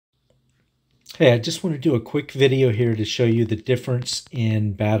Hey, I just want to do a quick video here to show you the difference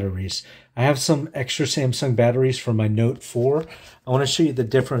in batteries. I have some extra Samsung batteries for my Note 4. I want to show you the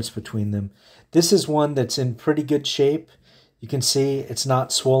difference between them. This is one that's in pretty good shape. You can see it's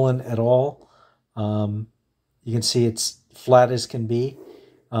not swollen at all. You can see it's flat as can be.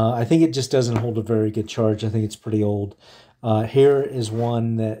 I think it just doesn't hold a very good charge. I think it's pretty old. Here is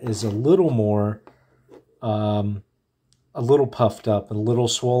one that is a little more, a little puffed up, a little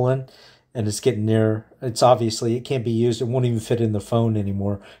swollen. And it's getting near, it's obviously, it can't be used. It won't even fit in the phone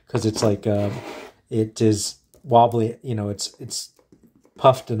anymore because it's like, it is wobbly, you know, it's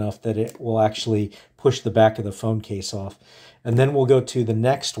puffed enough that it will actually push the back of the phone case off. And then we'll go to the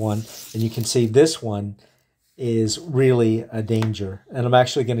next one, and you can see this one is really a danger. And I'm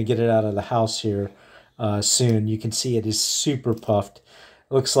actually going to get it out of the house here soon. You can see it is super puffed.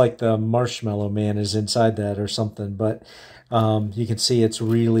 It looks like the Marshmallow Man is inside that or something, but you can see it's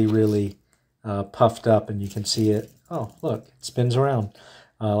really puffed up, and you can see it. Oh, look, it spins around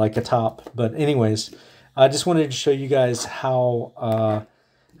like a top. But anyways, I just wanted to show you guys how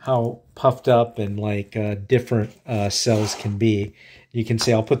puffed up and like different cells can be. You can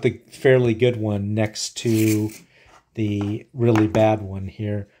see I'll put the fairly good one next to the really bad one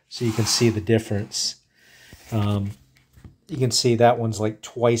here, so you can see the difference. You can see that one's like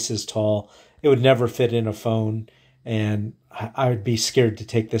twice as tall. It would never fit in a phone, and I would be scared to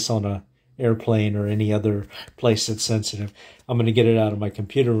take this on a airplane or any other place that's sensitive. I'm going to get it out of my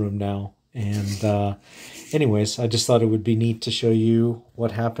computer room now. And anyways, I just thought it would be neat to show you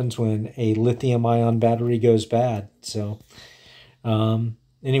what happens when a lithium-ion battery goes bad. So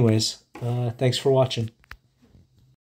anyways, thanks for watching.